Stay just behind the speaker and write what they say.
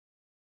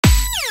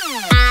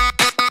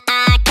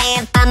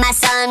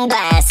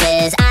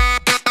sunglasses.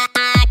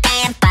 I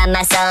can't find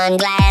my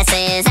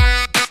sunglasses.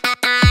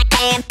 I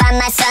can't find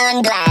my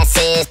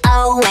sunglasses.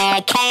 Oh,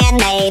 where can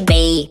they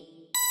be?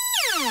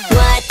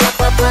 What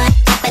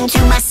happened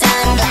to my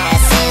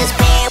sunglasses?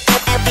 Where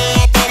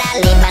did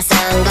I leave my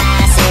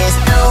sunglasses?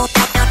 No,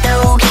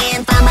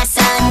 can't find my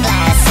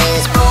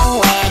sunglasses. Oh,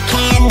 where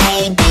can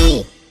they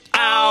be?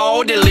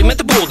 Ow, did I leave 'em at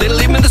the pool? Did I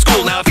leave 'em in the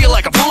school? Now I feel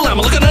like a fool,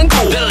 I'm looking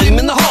uncool. Did I leave 'em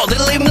in the hall?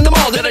 Did I leave 'em in the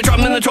mall? Did I drop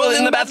 'em in the toilet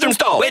in the bathroom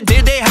stall? Where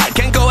did they hide?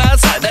 Can't go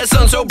outside, that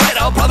sun's so bright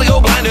I'll probably go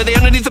blind. Are they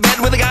underneath the bed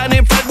with a guy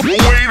named Fred?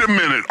 Wait a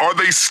minute, are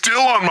they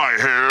still on my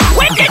hair?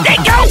 Where did they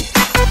go?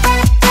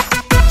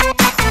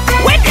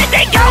 Where did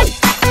they go?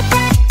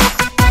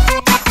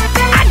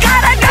 I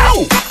gotta know!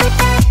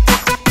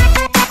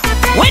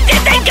 Where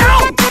did they go?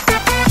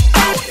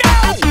 Oh no!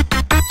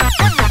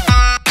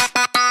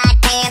 I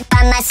can't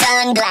find my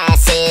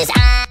sunglasses.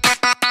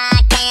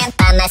 I can't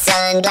find my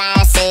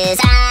sunglasses.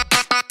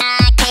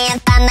 I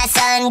can't find my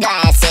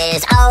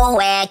sunglasses. Oh,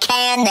 where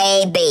can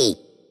they be?